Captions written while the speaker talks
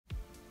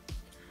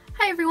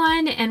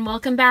everyone, and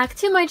welcome back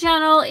to my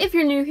channel. If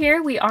you're new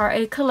here, we are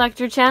a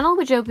collector channel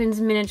which opens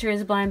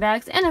miniatures, blind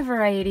bags, and a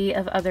variety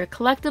of other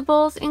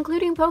collectibles,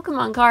 including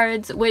Pokemon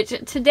cards, which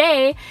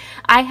today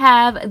I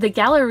have the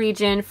Galar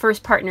region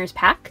First Partners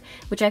pack,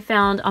 which I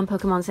found on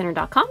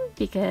PokemonCenter.com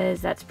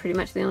because that's pretty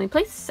much the only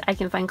place I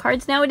can find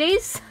cards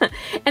nowadays.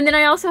 And then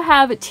I also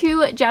have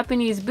two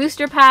Japanese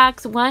booster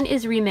packs. One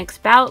is Remix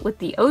Bout with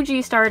the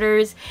OG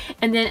starters,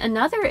 and then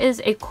another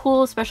is a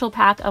cool special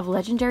pack of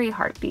Legendary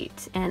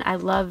Heartbeat. And I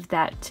love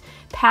that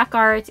pack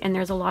art, and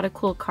there's a lot of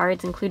cool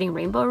cards, including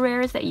rainbow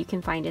rares that you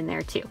can find in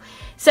there too.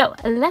 So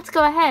let's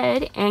go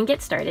ahead and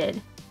get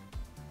started.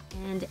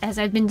 And as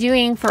I've been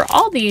doing for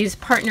all these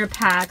partner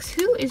packs,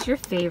 who is your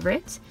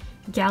favorite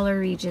Galar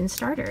region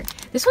starter?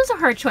 This one's a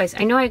hard choice.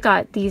 I know I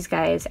got these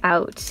guys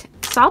out.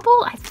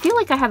 Sobble, I feel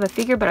like I have a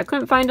figure, but I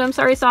couldn't find them.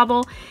 Sorry,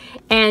 Sobble.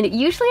 And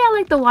usually I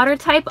like the water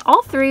type.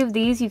 All three of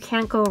these you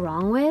can't go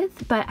wrong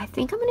with, but I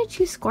think I'm going to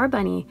choose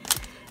Scorbunny.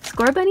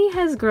 Scorbunny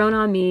has grown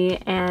on me,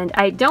 and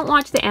I don't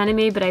watch the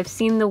anime, but I've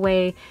seen the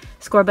way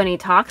Scorbunny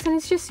talks, and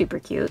it's just super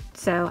cute.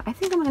 So I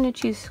think I'm going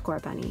to choose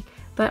Scorbunny.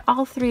 But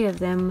all three of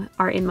them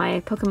are in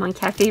my Pokemon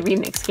Cafe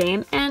Remix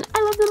game, and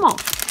I love them all.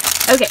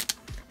 Okay,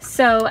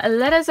 so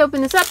let us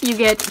open this up. You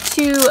get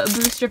two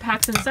booster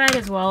packs inside,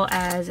 as well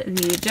as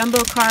the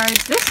jumbo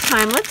cards. This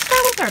time, let's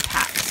start with our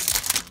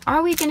packs.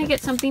 Are we going to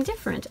get something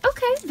different?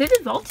 Okay,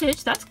 Vivid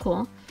Voltage, that's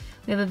cool.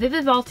 We have a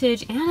Vivid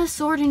Voltage and a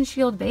Sword and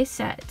Shield base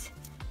set.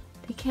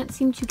 They can't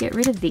seem to get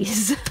rid of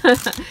these.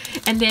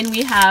 And then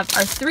we have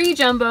our three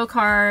jumbo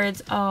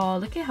cards. Oh,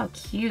 look at how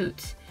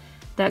cute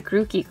that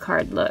Grookey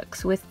card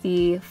looks with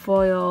the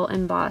foil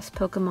embossed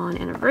Pokemon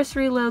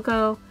Anniversary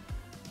logo.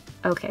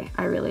 Okay,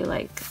 I really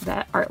like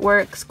that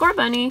artwork.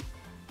 Scorbunny,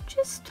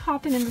 just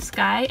hopping in the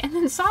sky. And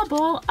then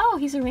Sobble, oh,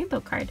 he's a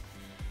rainbow card.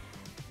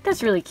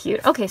 That's really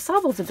cute. Okay,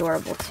 Sobble's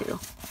adorable too.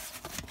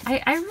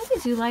 I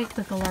really do like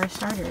the Galar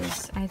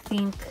starters. I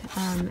think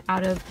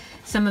out of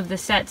some of the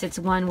sets, it's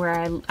one where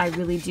I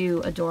really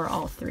do adore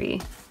all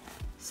three.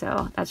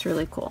 So that's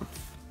really cool.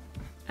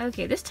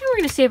 Okay, this time we're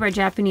going to save our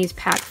Japanese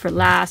pack for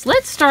last.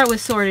 Let's start with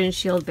Sword and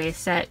Shield base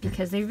set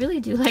because they really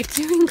do like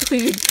to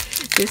include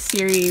this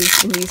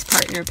series in these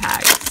partner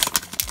packs.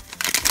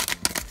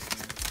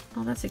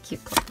 Oh, that's a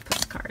cute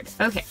postcard.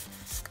 Okay.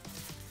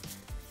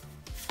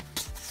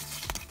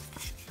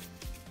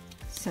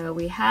 So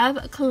we have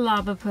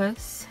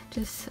Calabapus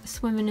just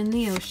swimming in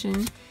the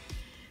ocean.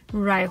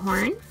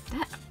 Rhyhorn.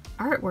 That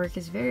artwork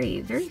is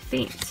very, very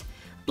faint.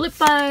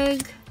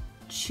 Blipbug.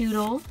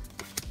 Choodle.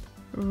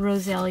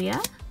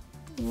 Roselia.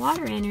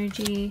 Water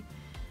Energy.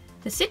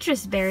 The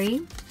Citrus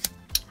Berry.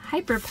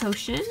 Hyper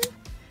Potion.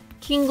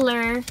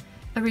 Kingler.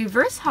 A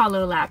Reverse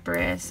Hollow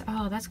Lapras.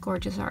 Oh, that's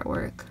gorgeous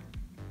artwork.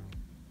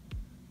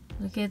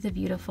 Look at the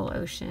beautiful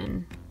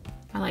ocean.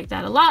 I like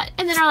that a lot.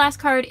 And then our last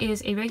card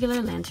is a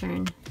regular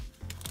Lantern.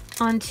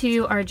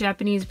 Onto our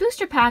Japanese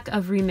booster pack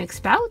of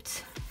Remix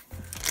Bout,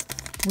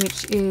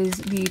 which is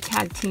the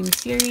tag team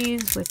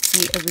series with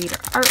the Elite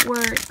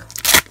artwork.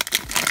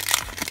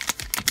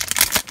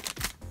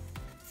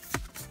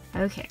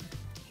 Okay,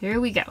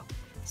 here we go.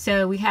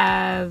 So we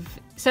have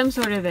some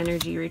sort of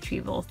energy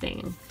retrieval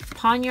thing.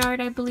 Pawniard,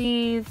 I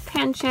believe,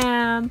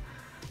 Pancham,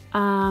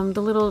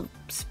 the little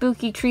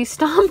spooky tree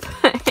stomp,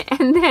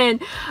 and then,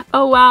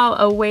 oh wow,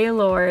 a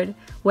Wailord.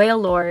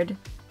 Wailord.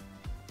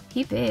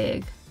 He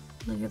big.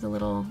 Look at the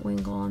little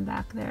wingle on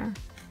back there.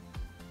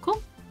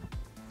 Cool.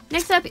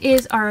 Next up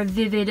is our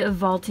Vivid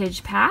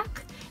Voltage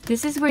pack.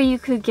 This is where you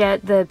could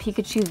get the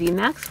Pikachu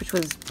VMAX, which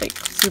was like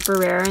super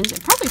rare and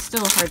probably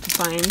still hard to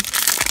find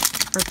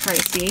or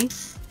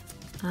pricey.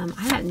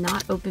 I had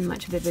not opened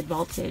much Vivid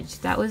Voltage.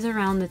 That was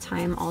around the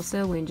time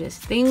also when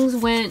just things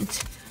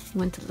went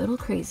a little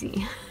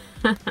crazy.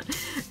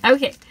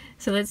 Okay,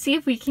 so let's see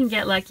if we can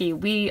get lucky.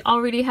 We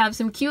already have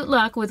some cute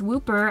luck with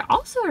Wooper,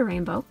 also a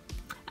rainbow.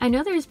 I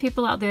know there's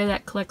people out there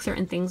that collect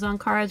certain things on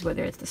cards,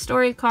 whether it's the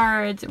story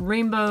cards,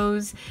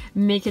 rainbows,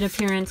 make an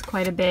appearance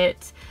quite a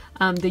bit.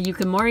 The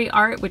Yukimori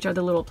art, which are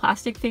the little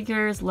plastic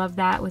figures, love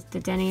that with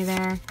the Denny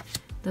there.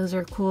 Those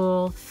are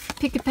cool.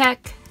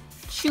 Pikipek,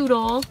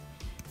 Choodle,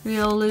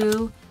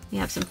 Riolu. We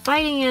have some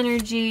Fighting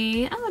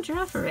Energy. Oh,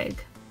 Girafarig.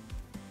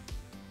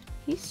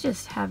 He's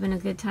just having a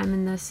good time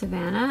in the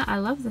savannah. I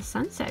love the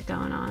sunset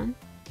going on.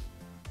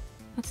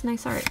 That's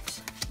nice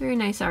art. Very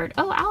nice art.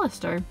 Oh,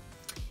 Alistar.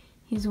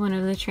 He's one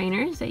of the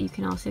trainers that you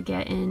can also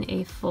get in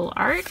a full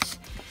art.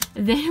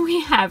 Then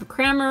we have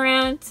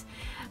Cramorant.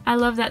 I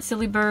love that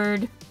silly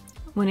bird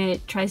when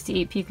it tries to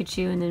eat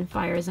Pikachu and then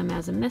fires him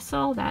as a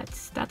missile.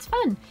 That's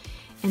fun.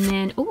 And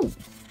then, ooh,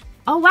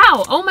 oh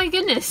wow, oh my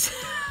goodness.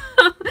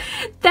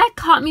 That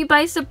caught me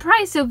by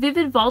surprise. So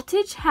Vivid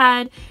Voltage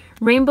had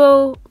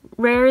rainbow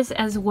rares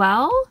as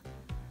well.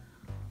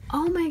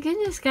 Oh my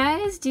goodness,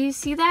 guys. Do you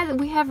see that?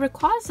 We have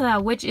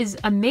Rayquaza, which is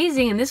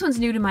amazing. And this one's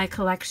new to my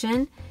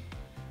collection.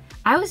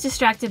 I was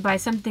distracted by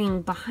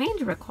something behind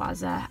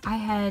Rayquaza. I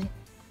had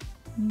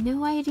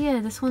no idea.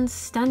 This one's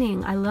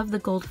stunning. I love the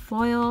gold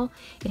foil.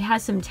 It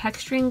has some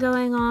texturing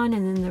going on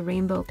and then the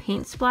rainbow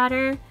paint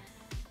splatter.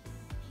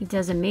 He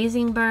does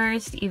Amazing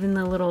Burst, even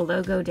the little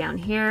logo down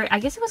here. I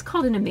guess it was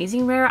called an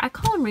Amazing Rare. I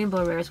call them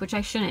Rainbow Rares, which I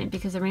shouldn't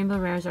because the Rainbow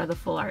Rares are the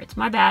full arts.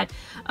 My bad.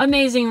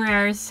 Amazing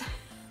Rares.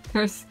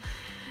 There's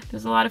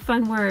a lot of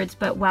fun words,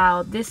 but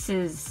wow, this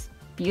is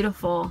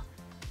beautiful.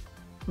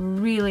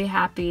 Really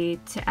happy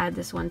to add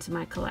this one to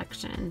my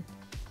collection.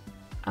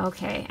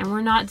 Okay, and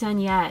we're not done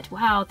yet.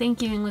 Wow,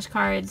 thank you, English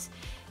cards.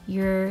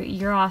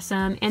 You're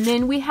awesome. And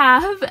then we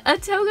have a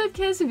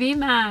Togekiss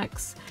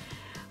VMAX,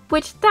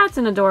 which that's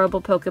an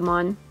adorable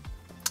Pokemon.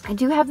 I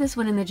do have this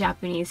one in the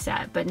Japanese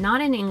set, but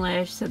not in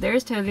English. So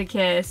there's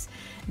Togekiss.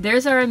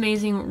 There's our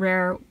amazing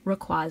rare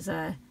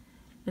Rayquaza.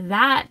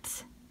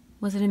 That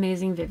was an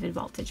amazing Vivid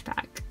Voltage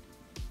pack.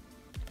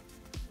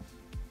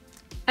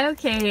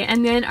 Okay,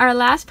 and then our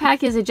last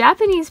pack is a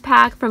Japanese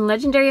pack from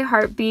Legendary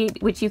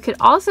Heartbeat, which you could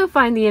also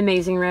find the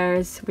Amazing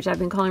Rares, which I've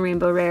been calling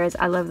Rainbow Rares.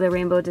 I love the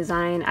rainbow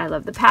design. I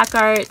love the pack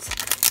art.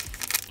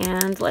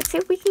 And let's see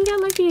if we can get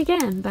lucky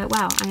again. But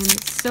wow, I am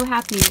so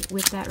happy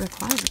with that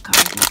Rayquaza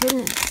card. My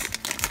goodness.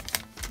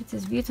 It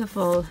is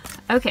beautiful.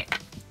 Okay,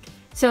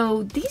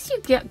 so these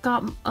you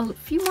got a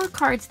few more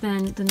cards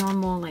than the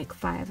normal like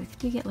 5. I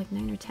think you get like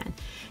 9 or 10.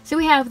 So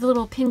we have the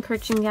little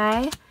Pincurchin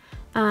guy,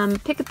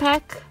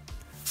 Pick-a-Peck,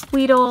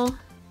 Weedle,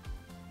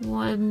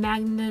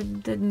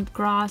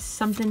 Magnagross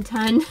something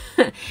ton.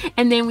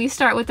 And then we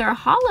start with our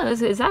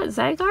hollows. Is that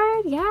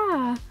Zygarde?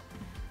 Yeah.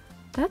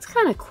 That's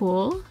kind of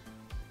cool.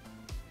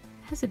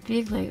 Has a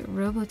big like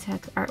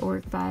Robotech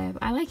artwork vibe.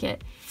 I like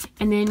it.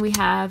 And then we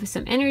have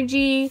some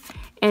energy.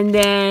 And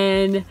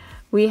then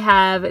we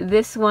have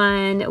this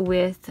one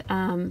with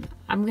I'm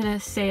gonna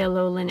say a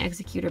Alolan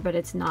Executor, but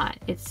it's not.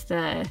 It's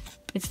the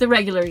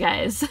regular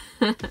guys.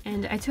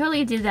 And I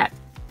totally did that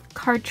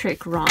card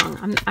trick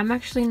wrong. I'm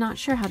actually not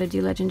sure how to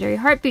do Legendary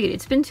Heartbeat.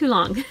 It's been too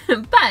long.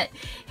 But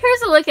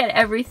here's a look at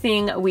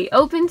everything we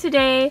opened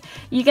today.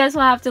 You guys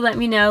will have to let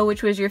me know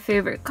which was your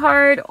favorite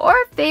card or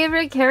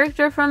favorite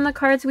character from the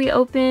cards we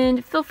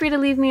opened. Feel free to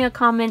leave me a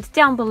comment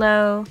down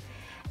below.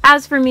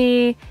 As for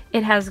me,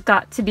 it has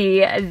got to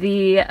be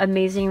the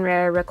Amazing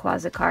Rare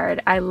Rayquaza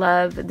card. I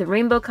love the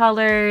rainbow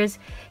colors.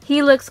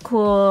 He looks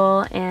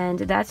cool, and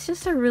that's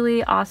just a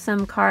really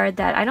awesome card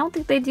that I don't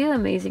think they do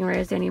Amazing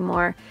Rares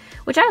anymore,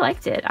 which I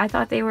liked it. I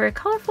thought they were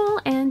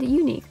colorful and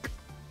unique.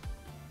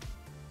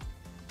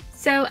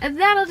 So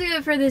that'll do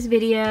it for this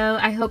video.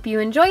 I hope you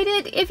enjoyed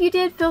it. If you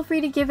did, feel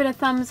free to give it a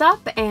thumbs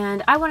up,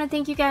 and I want to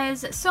thank you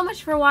guys so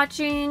much for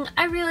watching.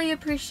 I really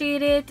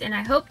appreciate it, and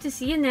I hope to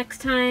see you next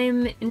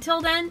time.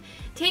 Until then,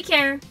 take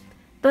care.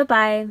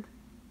 Bye-bye.